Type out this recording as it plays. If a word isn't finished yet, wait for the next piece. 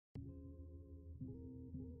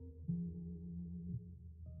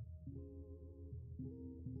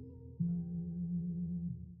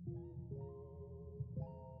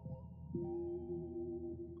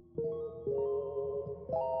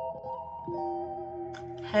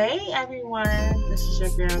Hey everyone, this is your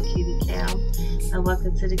girl CutieKam, and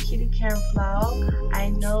welcome to the CutieKam vlog. I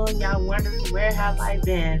know y'all wondering where have I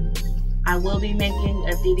been. I will be making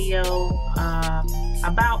a video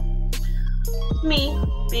about me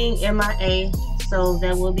being MIA, so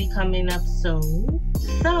that will be coming up soon.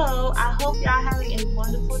 So I hope y'all having a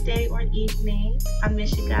wonderful day or evening. I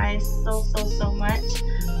miss you guys so much.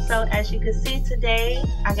 So as you can see today,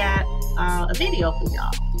 I got a video for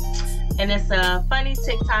y'all. And it's a funny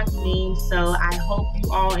TikTok meme, so I hope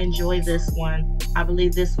you all enjoy this one. I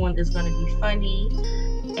believe this one is going to be funny.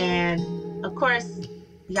 And of course,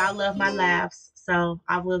 y'all love my laughs, so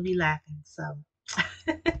I will be laughing. So,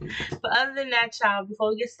 but other than that, y'all, before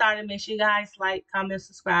we get started, make sure you guys like, comment,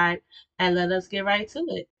 subscribe, and let us get right to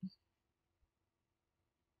it.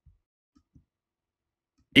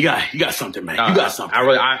 You got something, man. You got something.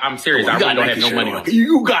 I'm serious. I really don't have no money.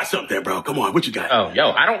 You got something, bro. Come on, what you got? Oh,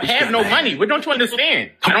 yo, I don't have no money. What don't you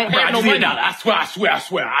understand? I don't have no money. I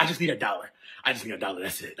swear. I just need $1. I just need $1.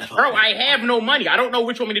 That's it. That's all. Bro, I have no money. I don't know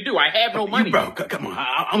what you want me to do. I have no money. Bro, come on.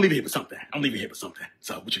 I'm leaving here for something.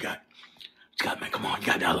 So, what you got? What you got, man? Come on. You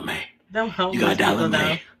got $1, man. You got $1,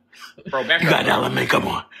 man. Bro, you got $1, man. Come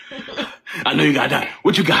on. I know you got that.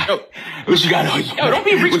 What you got? What you got on you? Yo, don't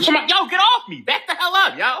be reaching for my... Yo, get off me. Back the hell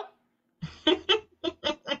up, yo.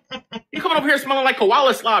 You coming over here smelling like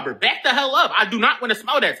koala slobber. Back the hell up. I do not want to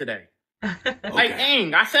smell that today. Okay. Like,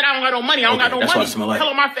 dang, I said I don't got no money. I don't got no money. What I smell like. Hell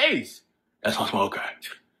on my face. That's what I smell.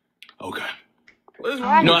 Okay. What is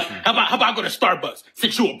wrong with you? How about I go to Starbucks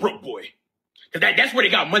since you a broke boy? Cause that's where they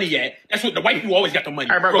got money at. That's what the white people always got the money.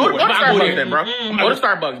 All right, bro. Go to Starbucks then, bro. Go to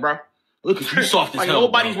Starbucks, bro. Look at you, soft as like hell.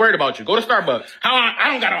 Nobody's worried about you. Go to Starbucks. I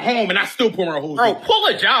don't got a home and I still pour my hoes. Bro, pull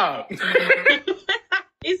a job.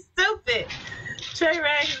 He's stupid. Trey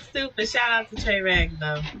Rags is stupid. Shout out to Trey Rags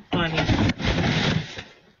though. Funny.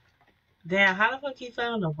 Damn, how the fuck he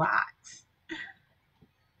fell in the box?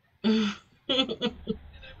 Attention,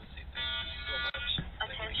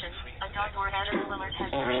 a dog board out of the Willard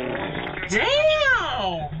has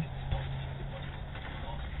Damn!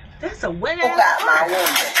 That's a winner. Who got my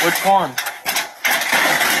woman? Which one?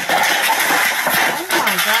 Oh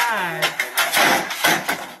my god.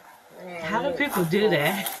 How do people do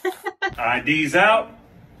that? ID's out.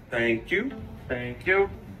 Thank you.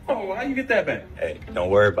 Oh, how you get that back? Hey,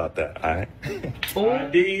 don't worry about that, all right?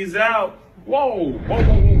 ID's out. Whoa.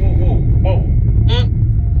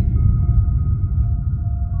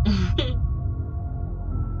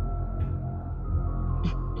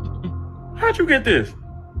 How'd you get this?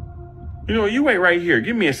 You know, you wait right here.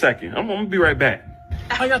 Give me a second. I'm gonna be right back.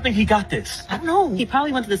 How y'all think he got this? I don't know. He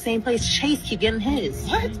probably went to the same place Chase keep getting his.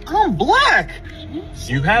 What? I'm black.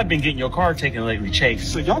 You have been getting your car taken lately, Chase.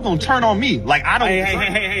 So y'all gonna turn on me like I don't.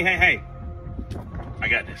 Hey. I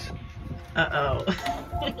got this. Uh-oh.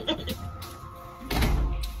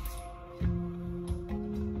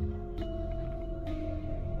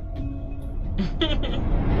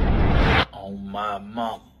 On my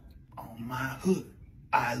mama, on my hood,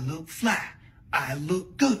 I look fly, I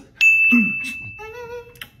look good.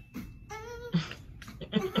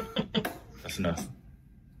 That's enough.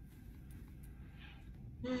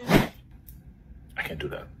 I can't do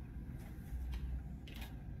that.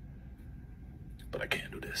 But I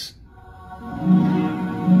can do this.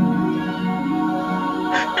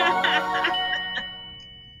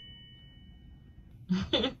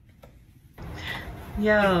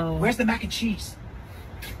 Yo. Where's the mac and cheese?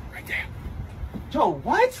 Right there. Yo,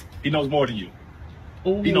 what? He knows more than you.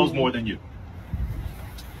 Ooh. He knows more than you.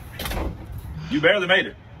 You barely made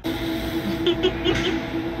it.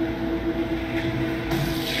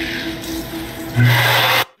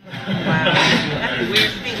 Wow. That's a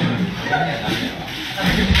weird thing.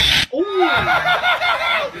 Ooh.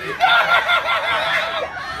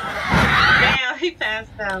 Damn, he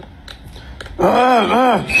passed out.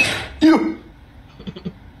 You.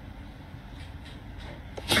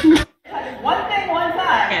 One thing, one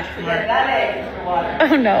time. Can't To flirt. get that egg, Mr. Water.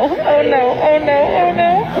 Oh no.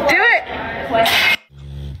 Do it.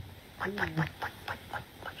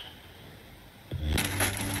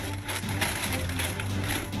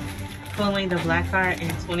 Pulling the black card in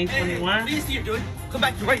 2021. What do you see you're doing? Come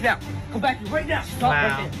back here right now. Stop Wow.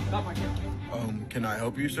 right there. Stop right there. Can I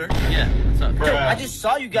help you, sir? Yeah, what's up? Yo, I just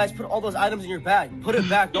saw you guys put all those items in your bag. Put it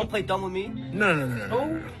back. Don't play dumb with me.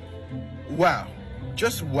 No. Wow.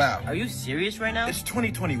 Just wow. Are you serious right now? It's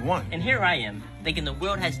 2021. And here I am, thinking the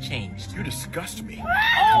world has changed. You disgust me.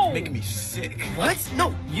 Oh! You make me sick. What?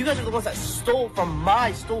 No, you guys are the ones that stole from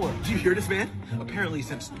my store. Do you hear this, man? Apparently,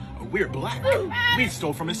 since we're black, we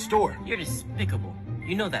stole from his store. You're despicable.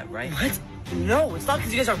 You know that, right? What? No, it's not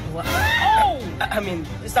because you guys are black. Oh! I mean,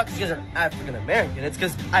 it's not because you guys are African American. It's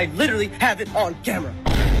because I literally have it on camera.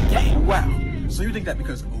 Dang, wow. So you think that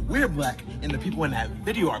because we're black and the people in that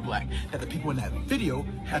video are black, that the people in that video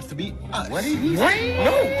has to be us? What did he say?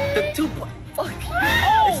 No, the two fuck. Oh.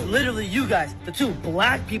 It's literally you guys. The two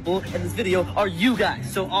black people in this video are you guys.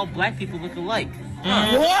 So all black people look alike.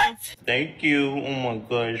 What? Thank you. Oh my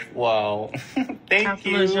gosh. Wow. Thank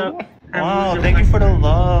you. Wow, thank you for the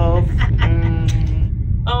love.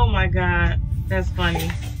 Oh my God. That's funny.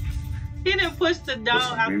 He didn't push the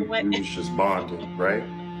dog out the way. We was just bonding, right?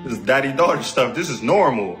 This is daddy-daughter stuff. This is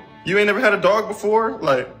normal. You ain't never had a dog before?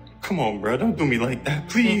 Like, come on, bro. Don't do me like that,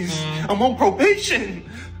 please. I'm on probation.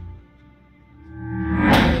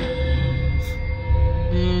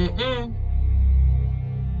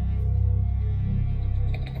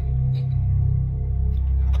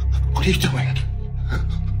 What are you doing?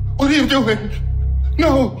 What are you doing?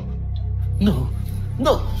 No. No.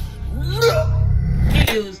 No. No.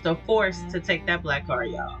 He used the force to take that black car,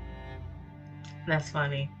 y'all. That's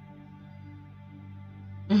funny.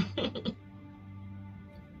 No.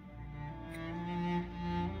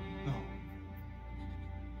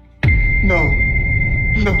 No.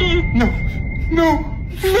 No. No. No.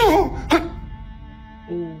 No.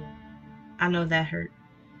 Ooh. I know that hurt.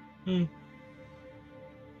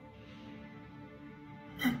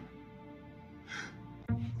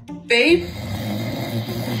 Babe?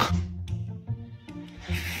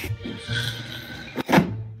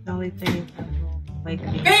 The only thing like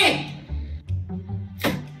me. Babe!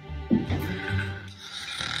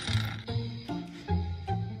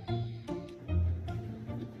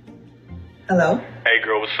 Hello? Hey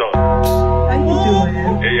girl, what's up? How you doing?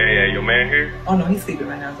 Yeah, your man here? Oh no, he's sleeping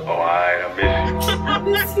right now. Oh, alright, I miss you. I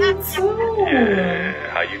miss you too. Yeah,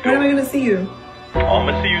 how you doing? When am I gonna see you? Oh, I'm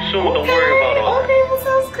gonna see you soon. Don't worry about all that. Okay, that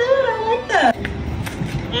sounds good. I like that.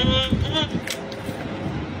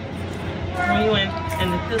 When you in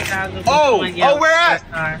the 2000s. Oh, where at?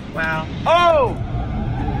 Wow. Oh!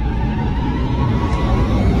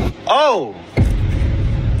 Oh!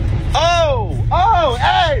 Oh! Oh!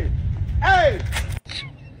 Hey! Hey!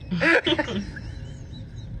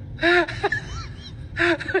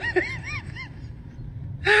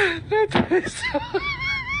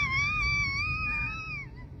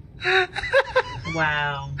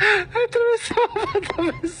 Wow.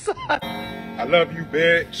 I love you,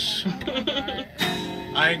 bitch.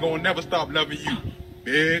 I ain't gonna never stop loving you,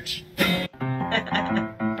 bitch.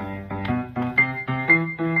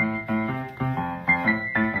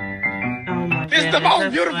 This is the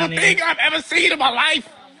most beautiful thing I've ever seen in my life.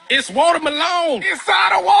 It's watermelon.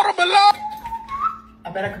 Inside a watermelon. I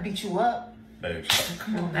bet I could beat you up. Babe,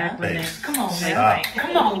 Come on, man. Come on, man. Stop.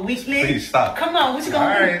 Come on, weakling. Please stop. Come on, what you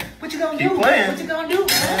gonna do? Right. What you gonna Keep do? playing. What you gonna do?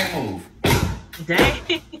 Move. Dang.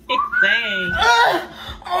 Dang.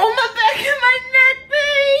 Oh, my back and my neck,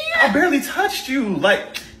 babe. I barely touched you.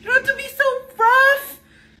 Like, You don't have to be so rough.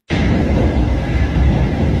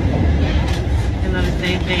 You know the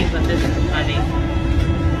same thing, but this is funny.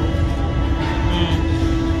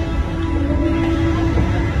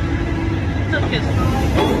 Took his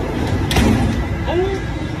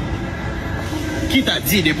Qui t'a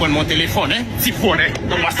dit de prendre mon téléphone, hein? Si forêt.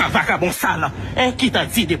 Donne-moi ça, vagabond sale. Hein? Qui t'a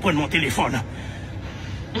dit de prendre mon téléphone?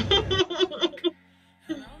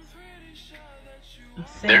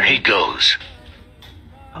 There he goes.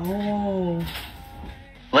 Oh.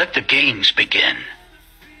 Let the games begin.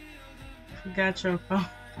 Got your phone.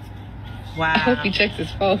 Wow. I hope he checks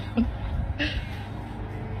his phone.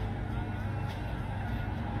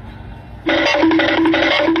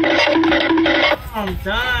 I'm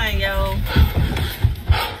done, yo.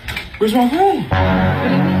 Where's my phone? What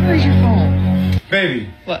do you mean, where's your phone? Baby.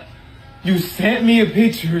 What? You sent me a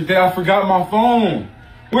picture that I forgot my phone.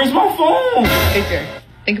 Where's my phone? Victor,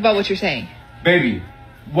 think about what you're saying. Baby,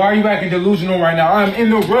 why are you acting delusional right now? I'm in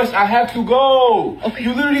the rush. I have to go. Okay.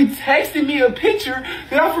 You literally texted me a picture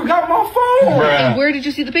that I forgot my phone. And where did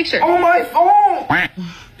you see the picture? On my phone.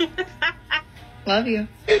 Love you.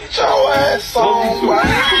 Get your ass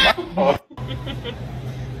on.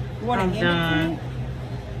 You want to hand it to me?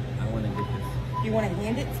 I want to get this. You want to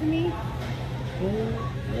hand it to me?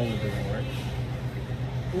 One doesn't work.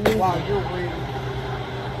 Wow, you're weird.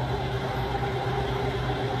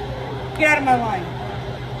 Get out of my line.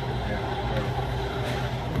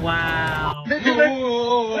 Wow.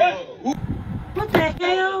 What the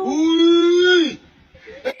hell?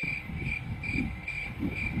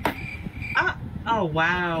 Oh,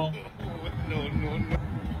 wow. No.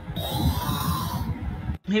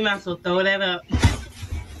 He might as well throw that up.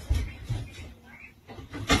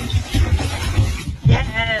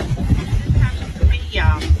 Yes. This happened to me,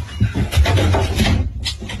 y'all.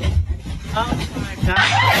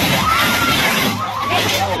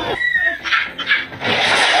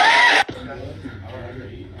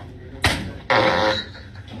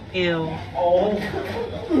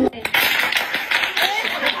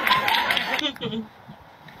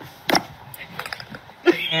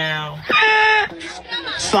 Damn.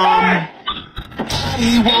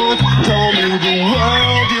 He won't tell me the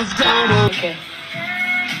world is gonna. Okay.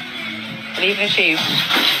 Leave and shave.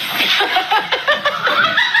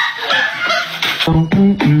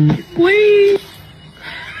 Please.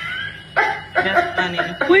 That's funny.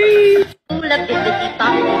 Please.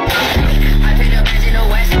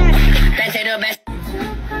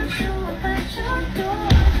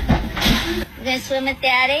 You gonna swim with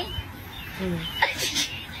Daddy?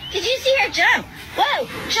 Did you see her jump? Whoa,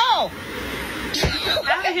 Joel!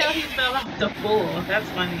 How the hell he fell off the pool? That's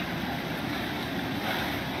funny.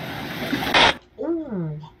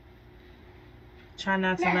 Ooh. Try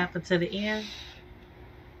not to laugh until the end.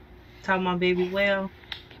 Talking my baby well.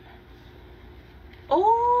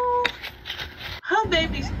 Oh, her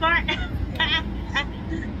baby's smart.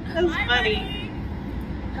 That's funny.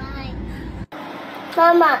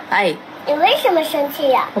 妈妈，哎，你为什么生气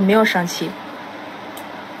呀？我没有生气。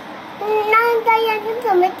那你的眼睛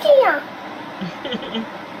怎么这样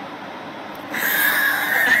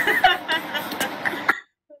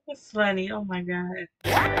？That's funny. Oh my god.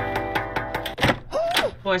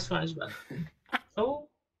 Poor SpongeBob. Oh.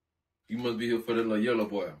 You must be here for the little yellow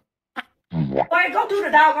boy. Why go do the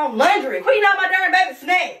doggone laundry? Clean out my darn baby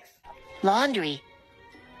snacks. Laundry?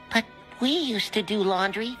 But we used to do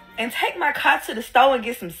laundry. And take my car to the store and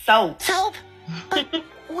get some soap. Soap? But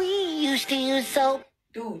we used to use soap.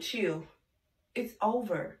 Dude, chill. It's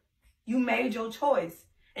over. You made your choice.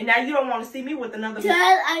 And now you don't want to see me with another...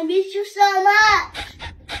 Dad, I miss you so much.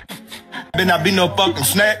 Better not be no fucking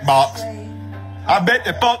snack box. I bet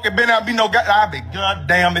the fuck it better not be no I'll be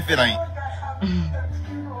goddamn if it ain't.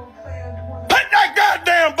 Put that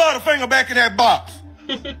goddamn Butterfinger back in that box.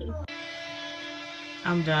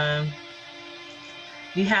 I'm done.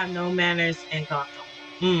 You have no manners in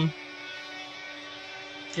Gotham.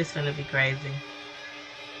 It's gonna be crazy.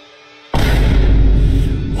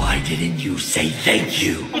 Why didn't you say thank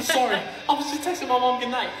you? I'm sorry. I was just texting my mom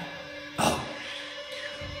goodnight. Oh.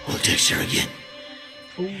 We'll text her again.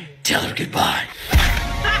 Ooh. Tell her goodbye.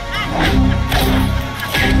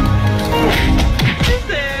 She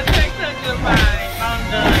said, text her goodbye.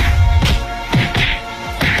 I'm done.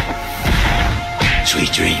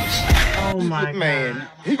 Sweet dreams. Oh my man, god.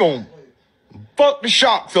 he gonna fuck the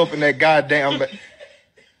sharks up in that goddamn. It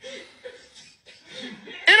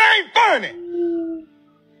ain't funny.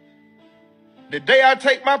 The day I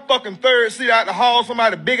take my fucking third seat out the hall,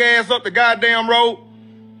 somebody big ass up the goddamn road,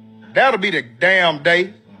 that'll be the damn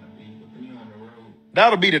day.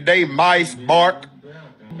 That'll be the day mice bark.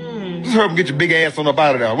 Just hurry up and get your big ass on up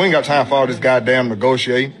out of there. We ain't got time for all this goddamn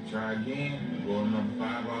negotiating.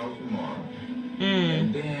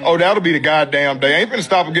 Oh, that'll be the goddamn day. I ain't finna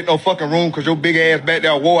stop and get no fucking room because your big ass back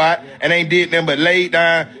there wore out and ain't did nothing but lay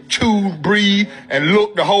down, chew, breathe, and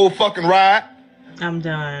look the whole fucking ride. I'm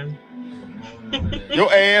done.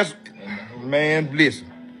 Your ass, man, listen.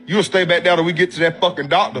 You'll stay back there till we get to that fucking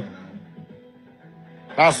doctor.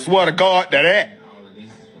 I swear to God to that.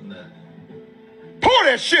 Pour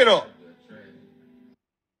that shit up.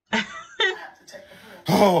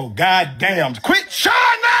 Oh, goddamn. Quit showing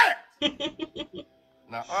that!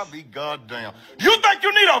 Now, I'll be goddamn. You think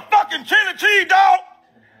you need a fucking chili cheese dog?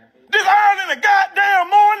 This early in the goddamn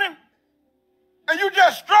morning? And you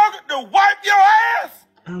just struggled to wipe your ass?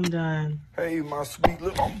 I'm done. Hey, my sweet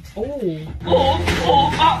little...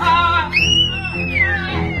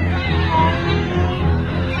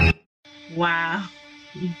 Wow.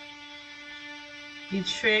 You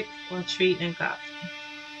trick or treat and cop.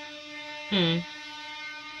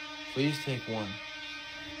 Please take one.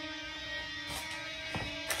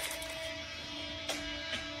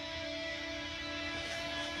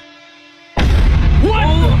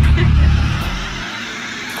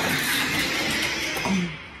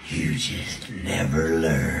 You just never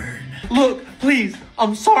learn. Look, please.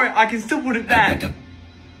 I'm sorry. I can still put it back.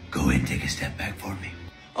 Go ahead and take a step back for me.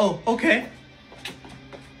 Oh, okay.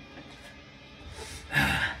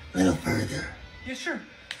 A little further. Yeah, sure.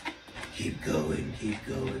 Keep going, keep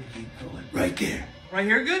going, keep going. Right there. Right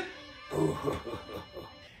here, good? Oh,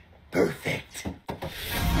 perfect.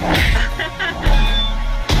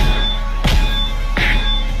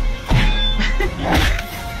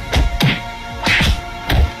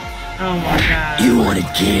 Oh my god. You wanted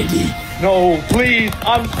candy? No, please.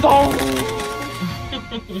 I'm sorry.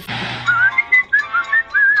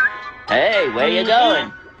 Hey, where you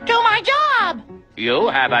going? Do my job. You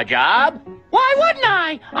have a job? Why wouldn't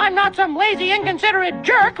I? I'm not some lazy, inconsiderate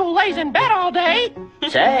jerk who lays in bed all day.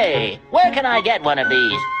 Say, where can I get one of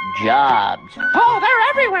these jobs? Oh, they're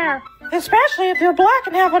everywhere. Especially if you're black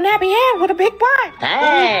and have a nappy head with a big butt.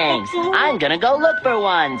 Thanks. I'm gonna go look for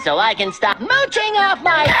one so I can stop mooching off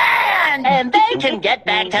my hand and they can get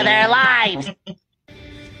back to their lives.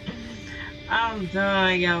 I'm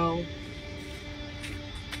done, yo.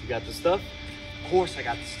 You got the stuff? Of course I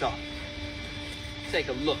got the stuff. Take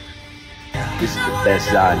a look. This is the best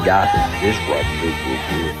Zod Gotham. This was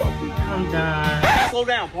good. I'm done. Slow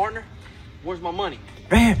down, partner. Where's my money?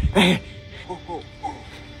 Right here. Oh.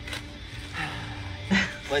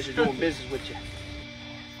 Pleasure doing business with you.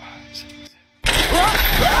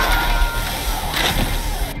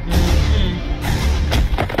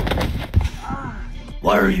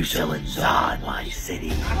 Why are you selling Zod, my city?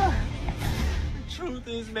 The truth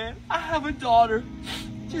is, man, I have a daughter.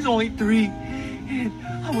 She's only 3. And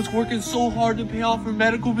I was working so hard to pay off her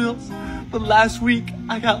medical bills. But last week,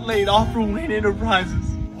 I got laid off from Wayne Enterprises.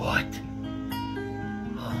 What?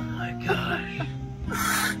 Oh my gosh.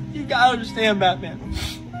 You gotta understand, Batman.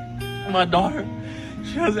 My daughter,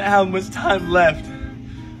 she doesn't have much time left.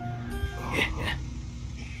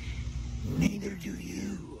 Neither do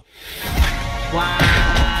you. Wow.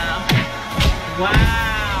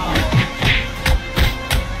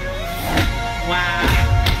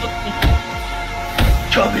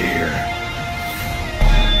 Come here.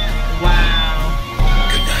 Wow.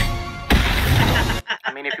 Good night.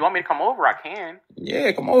 I mean, if you want me to come over, I can.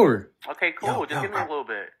 Yeah, come over. Okay, cool. Just give me a little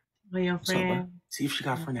bit. Well, your friend. See if she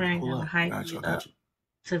got a friend that can pull up. Got you.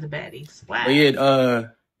 To the baddies. Wow. But yeah,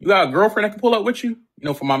 you got a girlfriend that can pull up with you? You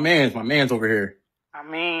know, for my man's over here. I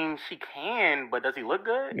mean, she can, but does he look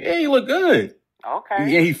good? Yeah, he look good. Okay.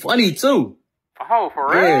 Yeah, he funny too. Oh, for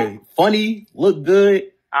real? Yeah, funny, look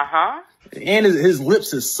good. Uh-huh. And his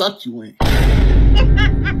lips is succulent.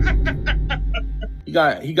 he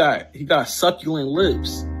got succulent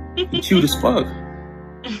lips. He cute as fuck.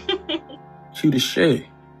 Cute as shit.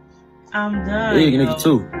 I'm done. Big nigga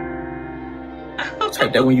too.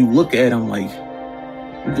 Type that when you look at him, like,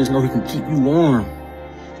 you just know he can keep you warm.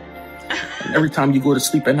 And every time you go to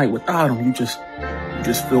sleep at night without him, you just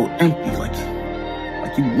feel empty, like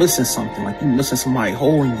you missing something, like you missing somebody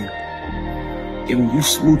holding you, giving you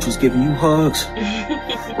smooches, giving you hugs,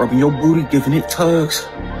 rubbing your booty, giving it tugs,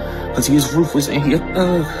 cause he is ruthless and he a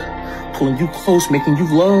thug, pulling you close, making you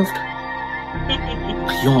loved.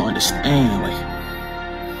 Like, you don't understand, like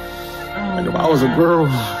if I was a girl,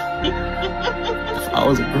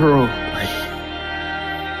 like,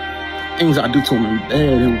 things I do to him in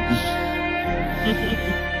bed, it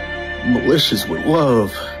would be malicious with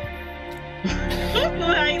love.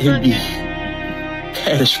 It'd be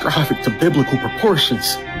catastrophic to biblical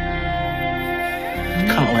proportions.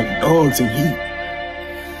 Kind of like dogs in heat.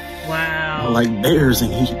 Wow. Or like bears in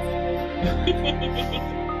heat.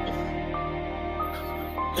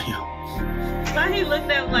 Damn. Why he looked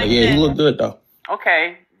at him like Yeah, that? you look good though.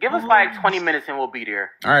 Okay. Give us like 20 minutes and we'll be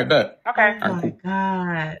there. All right, bet. Okay. Oh my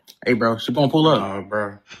God. Hey, bro, she gonna pull up.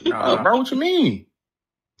 Bro. Bro, what you mean?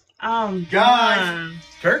 Guys,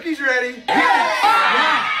 turkey's ready.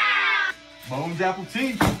 Yeah. Bones apple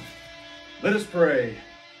tea. Let us pray.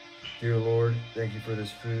 Dear Lord, thank you for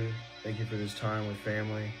this food. Thank you for this time with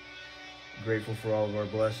family. I'm grateful for all of our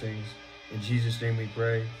blessings. In Jesus' name we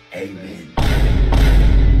pray. Amen.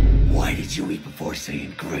 Why did you eat before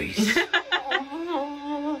saying grace?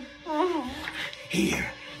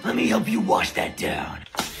 Here, let me help you wash that down.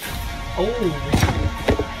 Oh.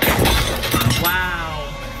 Wow.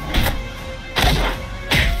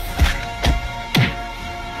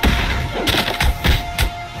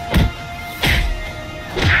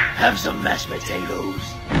 Have some mashed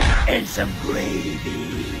potatoes and some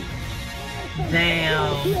gravy.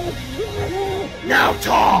 Damn. Now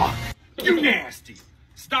talk. You nasty.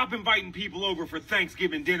 Stop inviting people over for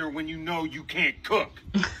Thanksgiving dinner when you know you can't cook.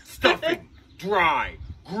 Stuffing, dry,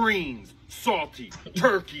 greens, salty,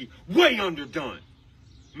 turkey, way underdone.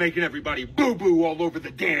 Making everybody boo-boo all over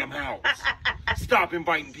the damn house. Stop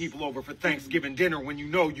inviting people over for Thanksgiving dinner when you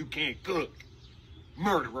know you can't cook.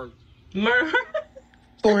 Murderer. Murder?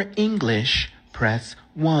 For English, press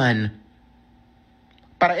 1.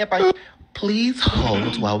 Please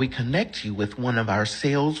hold while we connect you with one of our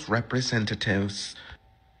sales representatives.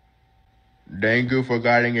 Thank you for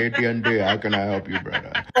calling AT&T. How can I help you,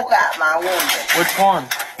 brother? Who got my woman? Which one?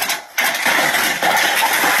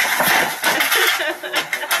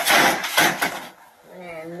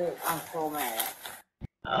 Man, look, I'm so mad.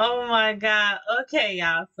 Oh my God. Okay,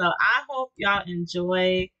 y'all. So I hope y'all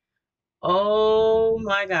enjoy. Oh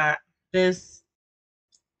my God. This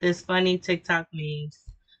funny TikTok memes.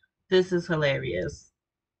 This is hilarious.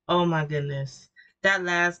 Oh my goodness. That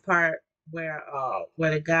last part where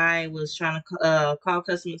the guy was trying to call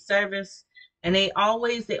customer service, and they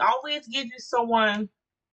always give you someone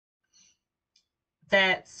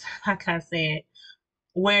that's, how can I say it,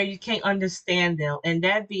 where you can't understand them, and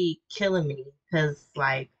that be killing me, because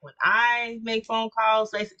like when I make phone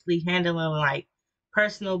calls, basically handling like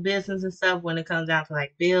personal business and stuff, when it comes down to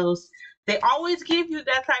like bills, they always give you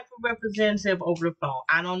that type of representative over the phone.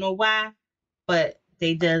 I don't know why, but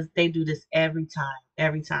they do this every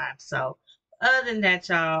time. So other than that,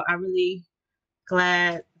 y'all, I really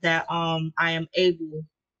glad that I am able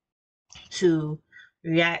to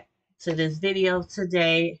react to this video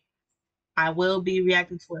today. I will be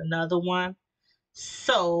reacting to another one.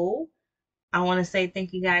 So I want to say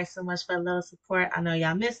thank you guys so much for the little support. I know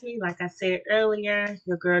y'all miss me. Like I said earlier,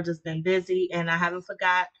 your girl just been busy, and I haven't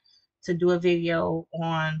forgot to do a video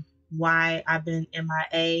on why I've been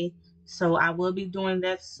MIA. So I will be doing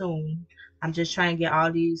that soon. I'm just trying to get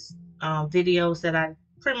all these videos that I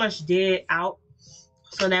pretty much did out,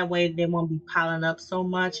 so that way they won't be piling up so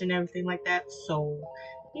much and everything like that. So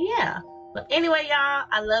yeah, but anyway, y'all,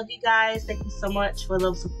 I love you guys. Thank you so much for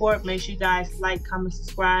the support. Make sure you guys like, comment,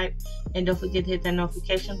 subscribe, and don't forget to hit that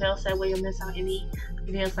notification bell so that way you'll miss out any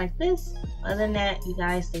videos like this. Other than that, you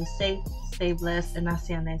guys stay safe, stay blessed, and I'll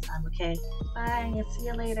see you next time. Okay, bye, and see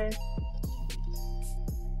you later.